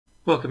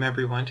Welcome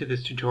everyone to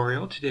this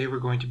tutorial. Today we're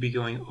going to be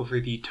going over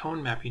the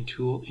tone mapping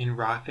tool in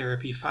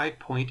Rawtherapee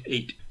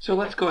 5.8. So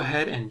let's go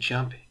ahead and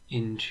jump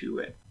into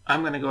it.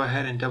 I'm going to go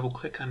ahead and double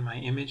click on my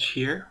image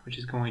here, which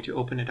is going to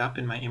open it up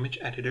in my image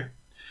editor.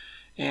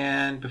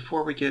 And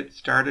before we get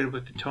started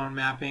with the tone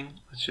mapping,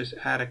 let's just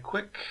add a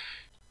quick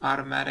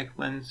automatic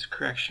lens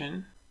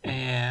correction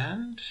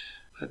and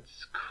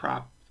let's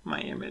crop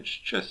my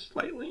image just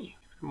slightly,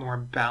 a more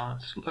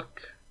balanced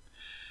look.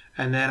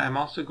 And then I'm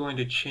also going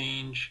to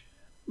change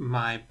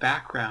my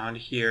background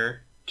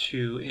here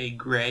to a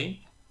gray,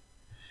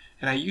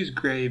 and I use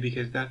gray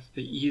because that's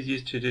the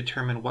easiest to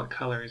determine what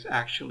color is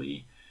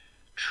actually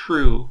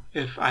true.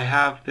 If I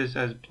have this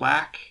as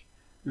black,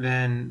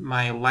 then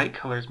my light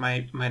colors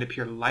might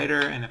appear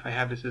lighter, and if I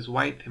have this as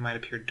white, they might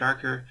appear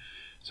darker.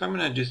 So I'm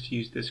going to just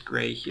use this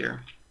gray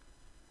here,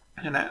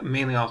 and that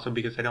mainly also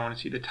because I don't want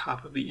to see the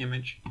top of the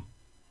image.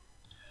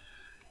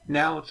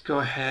 Now let's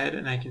go ahead,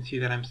 and I can see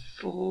that I'm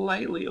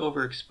slightly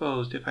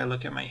overexposed if I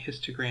look at my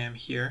histogram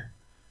here.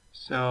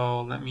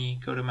 So let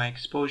me go to my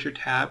exposure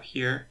tab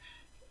here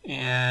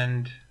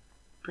and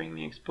bring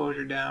the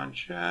exposure down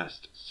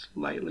just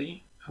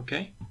slightly.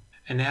 Okay,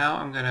 and now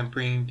I'm going to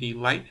bring the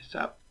lightness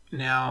up.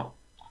 Now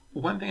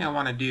one thing I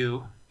want to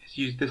do is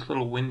use this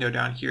little window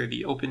down here,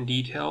 the open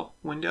detail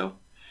window.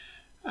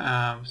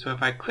 So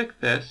if I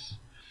click this,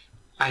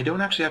 I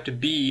don't actually have to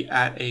be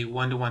at a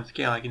 1-to-1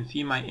 scale. I can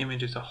see my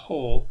image as a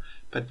whole,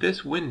 but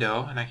this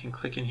window, and I can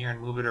click in here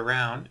and move it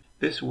around,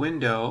 this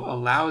window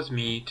allows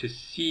me to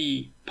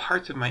see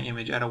parts of my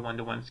image at a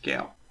 1-to-1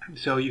 scale.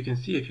 So you can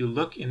see if you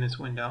look in this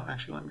window,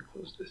 actually let me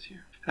close this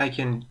here, I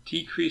can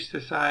decrease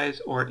the size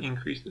or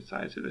increase the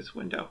size of this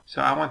window.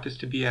 So I want this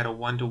to be at a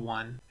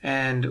 1-to-1.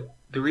 And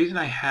the reason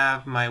I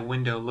have my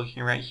window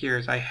looking right here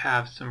is I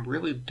have some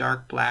really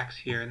dark blacks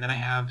here, and then I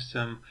have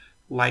some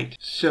light.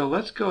 So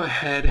let's go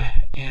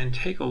ahead and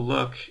take a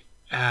look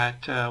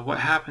at what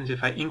happens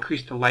if I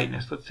increase the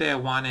lightness. Let's say I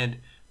wanted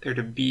there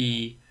to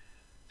be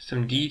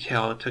some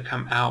detail to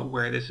come out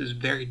where this is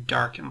very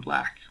dark and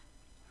black.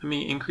 Let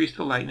me increase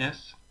the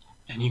lightness,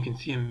 and you can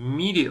see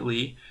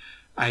immediately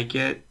I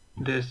get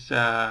this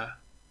I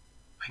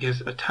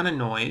guess a ton of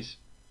noise,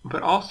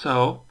 but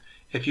also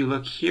if you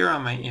look here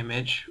on my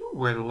image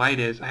where the light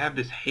is, I have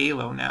this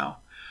halo now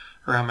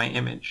around my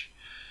image.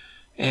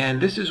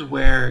 And this is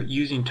where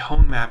using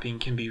tone mapping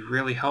can be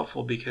really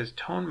helpful, because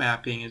tone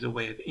mapping is a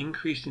way of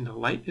increasing the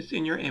lightness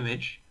in your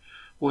image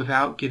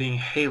without getting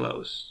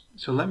halos.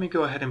 So let me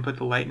go ahead and put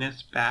the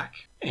lightness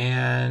back,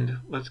 and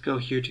let's go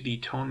here to the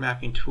tone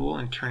mapping tool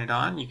and turn it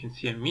on. You can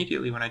see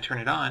immediately when I turn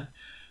it on,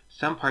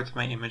 some parts of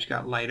my image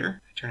got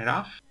lighter. I turn it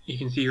off. You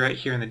can see right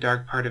here in the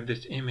dark part of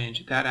this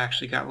image that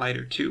actually got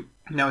lighter too.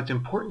 Now it's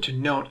important to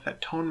note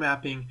that tone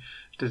mapping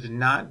does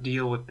not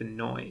deal with the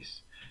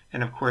noise.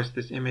 And of course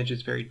this image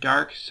is very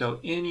dark, so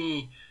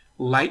any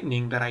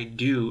lightening that I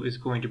do is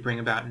going to bring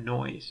about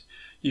noise.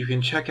 You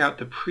can check out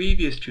the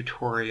previous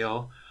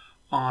tutorial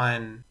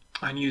on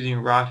using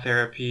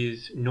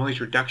Rawtherapee's noise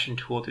reduction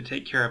tool to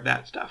take care of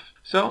that stuff.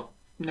 So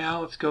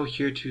now let's go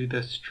here to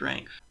the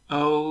strength.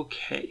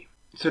 Okay,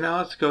 so now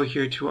let's go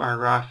here to our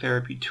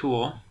Rawtherapee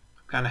tool.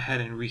 I've gone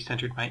ahead and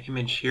recentered my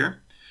image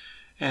here.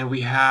 And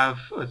we have,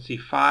 let's see,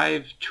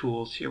 5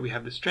 tools here. We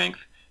have the strength,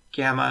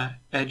 gamma,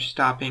 edge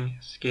stopping,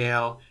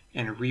 scale,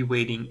 and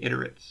reweighting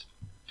iterates.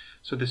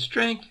 So the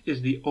strength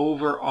is the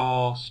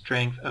overall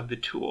strength of the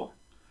tool.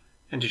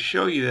 And to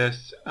show you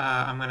this,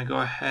 I'm going to go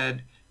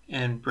ahead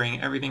and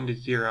bring everything to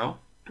 0.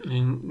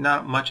 And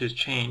not much has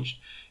changed.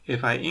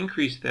 If I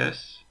increase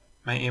this,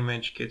 my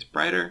image gets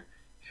brighter.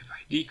 If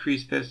I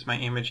decrease this, my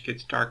image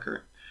gets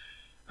darker.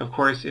 Of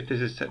course, if this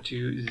is set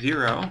to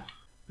 0,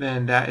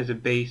 then that is a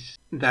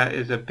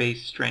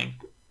base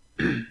strength.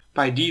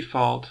 By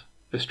default,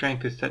 the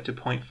strength is set to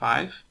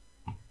 0.5.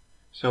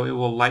 So it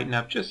will lighten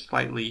up just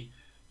slightly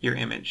your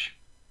image.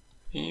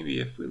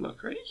 Maybe if we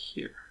look right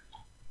here,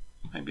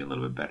 might be a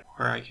little bit better.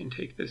 Or I can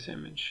take this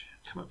image,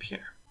 come up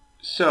here.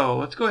 So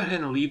let's go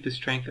ahead and leave the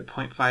strength at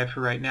 0.5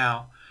 for right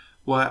now.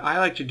 What I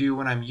like to do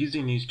when I'm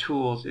using these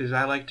tools is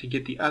I like to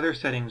get the other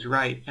settings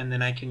right, and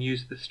then I can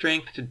use the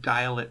strength to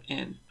dial it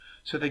in.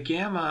 So the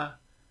gamma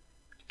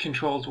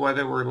controls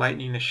whether we're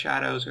lightening the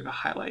shadows or the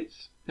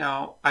highlights.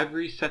 Now I've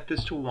reset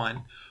this to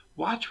 1.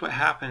 Watch what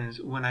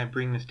happens when I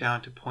bring this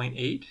down to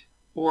 0.8.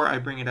 or I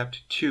bring it up to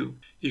 2.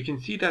 You can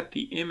see that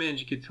the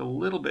image gets a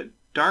little bit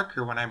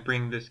darker when I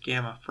bring this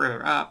gamma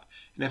further up,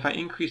 and if I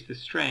increase the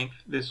strength,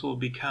 this will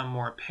become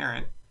more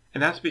apparent.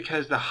 And that's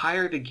because the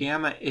higher the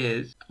gamma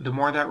is, the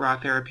more that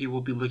Rawtherapee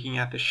will be looking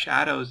at the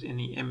shadows in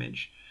the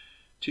image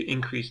to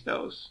increase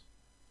those.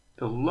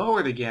 The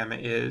lower the gamma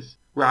is,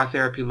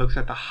 Rawtherapee looks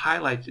at the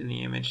highlights in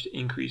the image to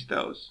increase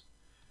those.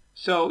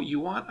 So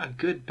you want a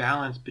good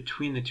balance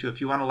between the two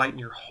if you want to lighten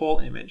your whole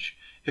image.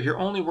 If you're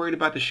only worried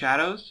about the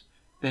shadows,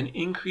 then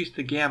increase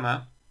the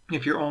gamma.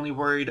 If you're only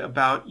worried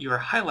about your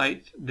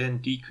highlights, then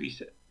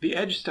decrease it. The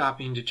edge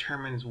stopping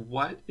determines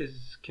what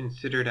is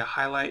considered a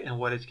highlight and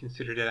what is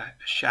considered a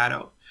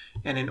shadow.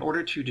 And in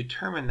order to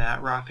determine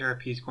that,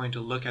 Rawtherapee is going to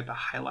look at the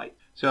highlight.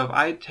 So if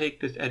I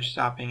take this edge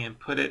stopping and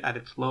put it at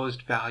its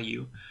lowest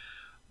value,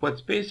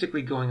 what's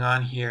basically going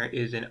on here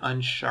is an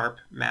unsharp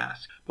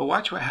mask. But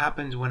watch what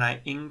happens when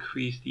I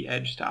increase the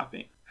edge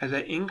stopping. As I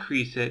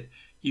increase it,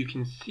 you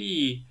can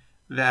see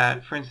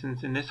that, for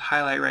instance, in this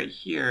highlight right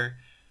here,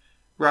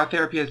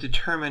 Rawtherapee has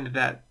determined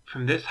that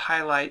from this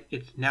highlight,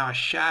 it's now a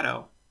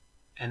shadow,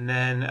 and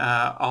then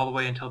all the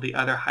way until the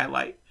other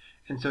highlight.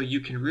 And so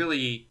you can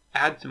really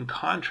add some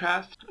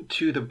contrast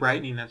to the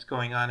brightening that's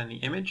going on in the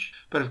image.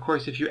 But of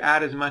course, if you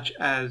add as much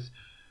as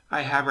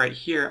I have right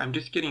here, I'm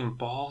just getting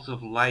balls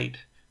of light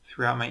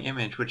throughout my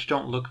image, which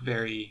don't look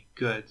very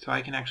good. So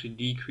I can actually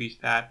decrease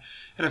that.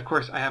 And of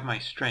course, I have my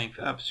strength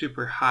up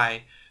super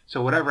high,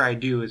 so whatever I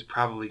do is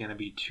probably going to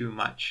be too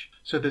much.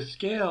 So the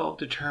scale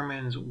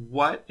determines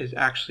what is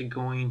actually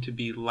going to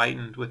be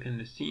lightened within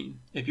the scene.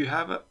 If you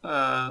have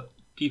a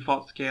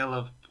default scale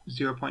of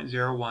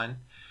 0.01,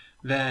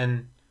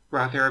 then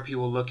Rawtherapee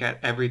will look at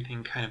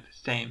everything kind of the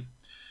same.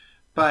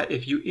 But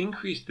if you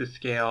increase the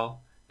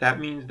scale, that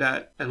means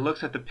that it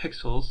looks at the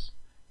pixels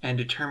and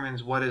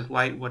determines what is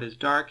light, what is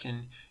dark,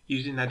 and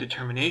using that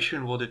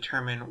determination will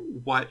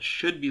determine what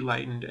should be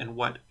lightened and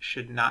what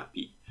should not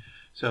be.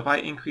 So if I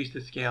increase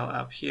the scale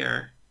up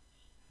here,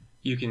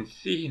 you can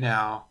see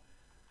now,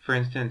 for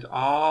instance,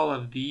 all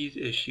of these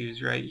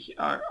issues right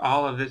here,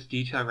 all of this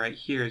detail right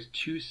here is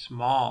too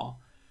small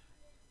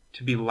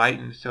to be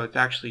lightened, so it's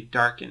actually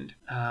darkened.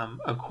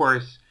 Of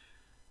course,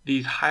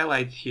 these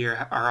highlights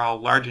here are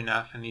all large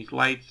enough, and these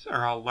lights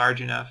are all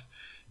large enough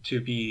to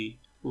be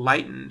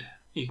lightened.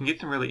 You can get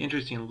some really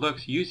interesting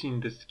looks using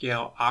the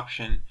scale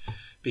option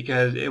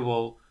because it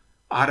will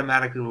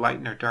automatically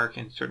lighten or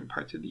darken certain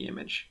parts of the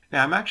image.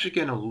 Now I'm actually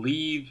going to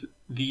leave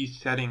these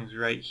settings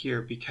right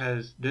here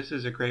because this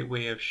is a great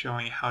way of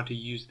showing how to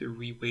use the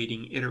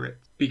reweighting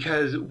iterates.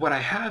 Because what I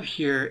have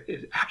here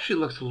is actually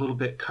looks a little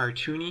bit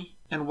cartoony,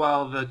 and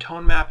while the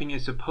tone mapping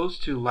is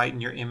supposed to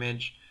lighten your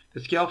image, the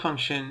scale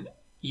function,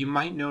 you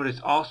might notice,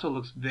 also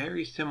looks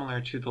very similar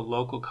to the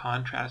local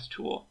contrast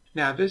tool.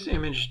 Now this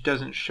image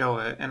doesn't show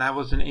it, and I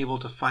wasn't able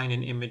to find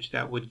an image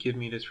that would give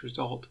me this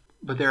result.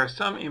 But there are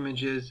some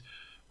images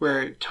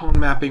where tone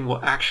mapping will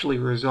actually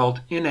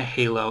result in a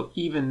halo,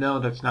 even though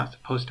that's not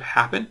supposed to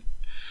happen.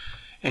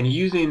 And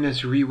using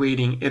this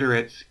reweighting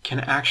iterates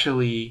can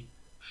actually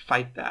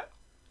fight that.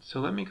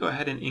 So let me go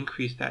ahead and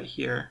increase that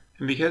here.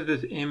 And because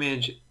this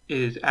image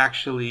is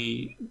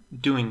actually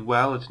doing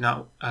well, it's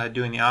not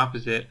doing the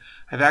opposite,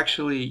 I've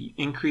actually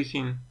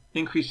increasing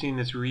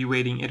this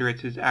reweighting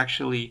iterates has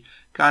actually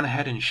gone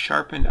ahead and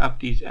sharpened up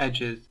these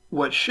edges.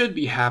 What should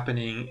be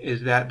happening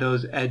is that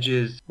those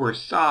edges were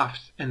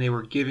soft and they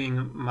were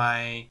giving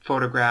my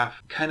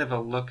photograph kind of a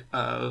look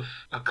of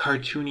a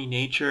cartoony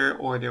nature,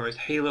 or there was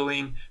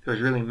haloing, there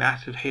was really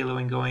massive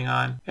haloing going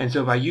on. And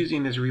so by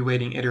using this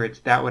reweighting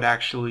iterates, that would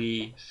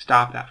actually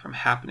stop that from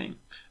happening.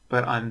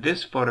 But on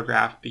this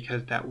photograph,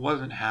 because that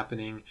wasn't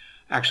happening,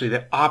 actually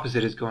the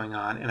opposite is going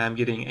on, and I'm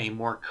getting a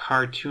more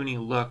cartoony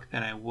look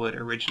than I would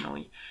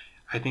originally.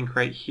 I think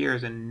right here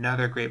is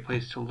another great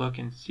place to look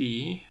and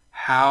see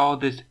how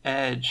this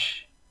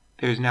edge,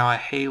 there's now a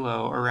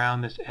halo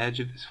around this edge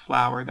of this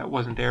flower that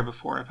wasn't there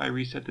before. If I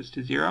reset this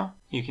to 0,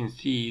 you can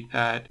see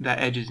that that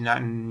edge is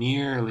not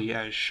nearly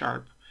as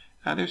sharp.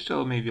 Now there's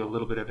still maybe a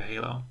little bit of a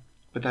halo,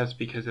 but that's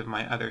because of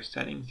my other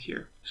settings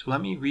here. So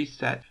let me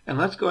reset, and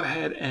let's go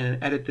ahead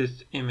and edit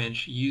this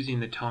image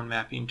using the tone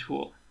mapping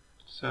tool.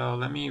 So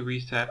let me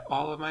reset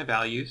all of my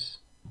values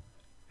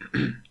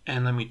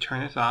and let me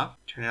turn this off,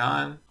 turn it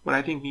on. What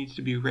I think needs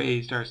to be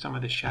raised are some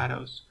of the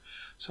shadows.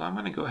 So I'm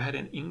going to go ahead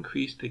and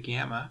increase the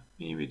gamma,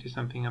 maybe to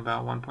something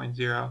about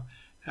 1.0.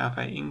 Now if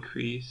I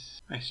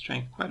increase my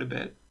strength quite a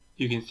bit,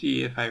 you can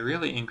see if I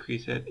really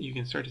increase it, you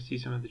can start to see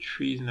some of the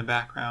trees in the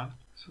background.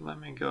 So let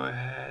me go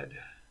ahead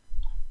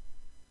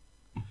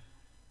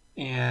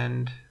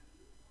and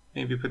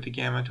maybe put the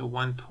gamma to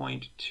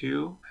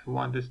 1.2. I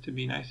want this to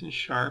be nice and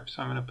sharp,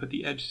 so I'm going to put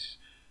the edge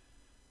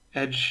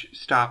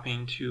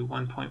stopping to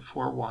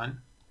 1.41,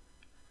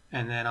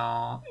 and then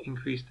I'll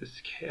increase the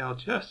scale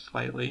just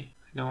slightly.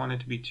 I don't want it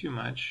to be too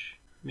much,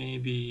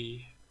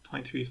 maybe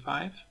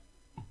 0.35.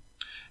 And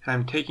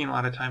I'm taking a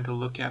lot of time to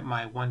look at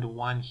my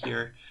 1:1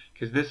 here,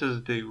 because this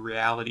is the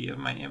reality of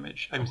my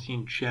image. I'm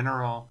seeing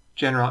general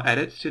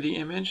edits to the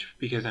image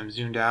because I'm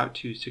zoomed out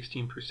to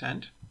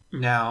 16%.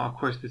 Now, of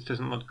course, this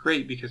doesn't look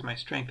great because my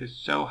strength is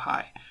so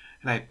high,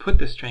 and I put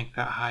the strength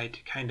that high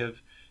to kind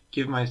of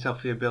give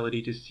myself the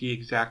ability to see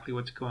exactly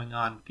what's going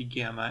on with the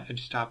gamma,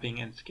 edge stopping,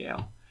 and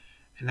scale.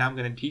 And now I'm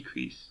going to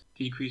decrease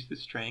the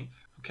strength.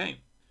 Okay,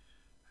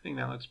 I think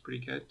that looks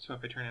pretty good. So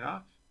if I turn it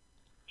off,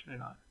 turn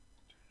it on,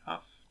 turn it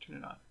off, turn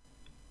it on.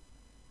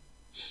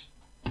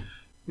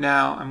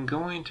 Now I'm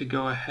going to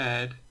go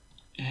ahead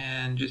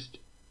and just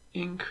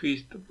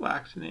increase the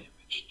blacks in the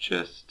image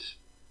just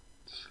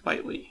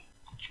slightly.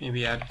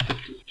 Maybe add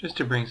 50, just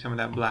to bring some of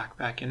that black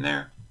back in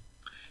there.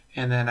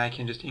 And then I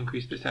can just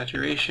increase the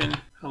saturation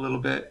a little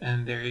bit,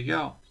 and there you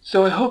go.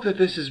 So I hope that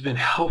this has been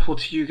helpful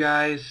to you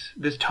guys.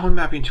 This tone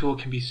mapping tool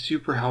can be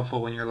super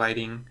helpful when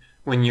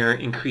you're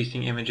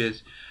increasing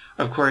images.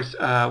 Of course,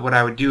 what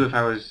I would do if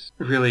I was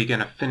really going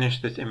to finish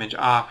this image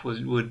off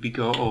would be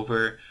go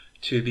over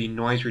to the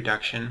noise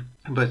reduction.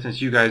 But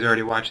since you guys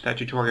already watched that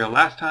tutorial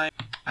last time,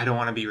 I don't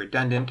want to be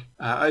redundant.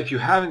 If you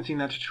haven't seen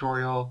that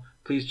tutorial,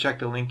 please check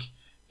the link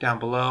down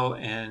below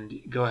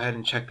and go ahead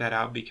and check that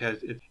out because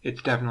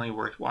it's definitely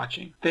worth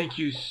watching. Thank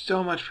you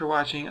so much for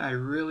watching. I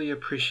really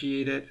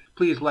appreciate it.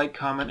 Please like,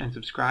 comment, and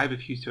subscribe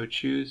if you so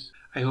choose.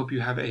 I hope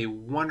you have a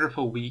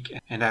wonderful week,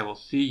 and I will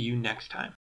see you next time.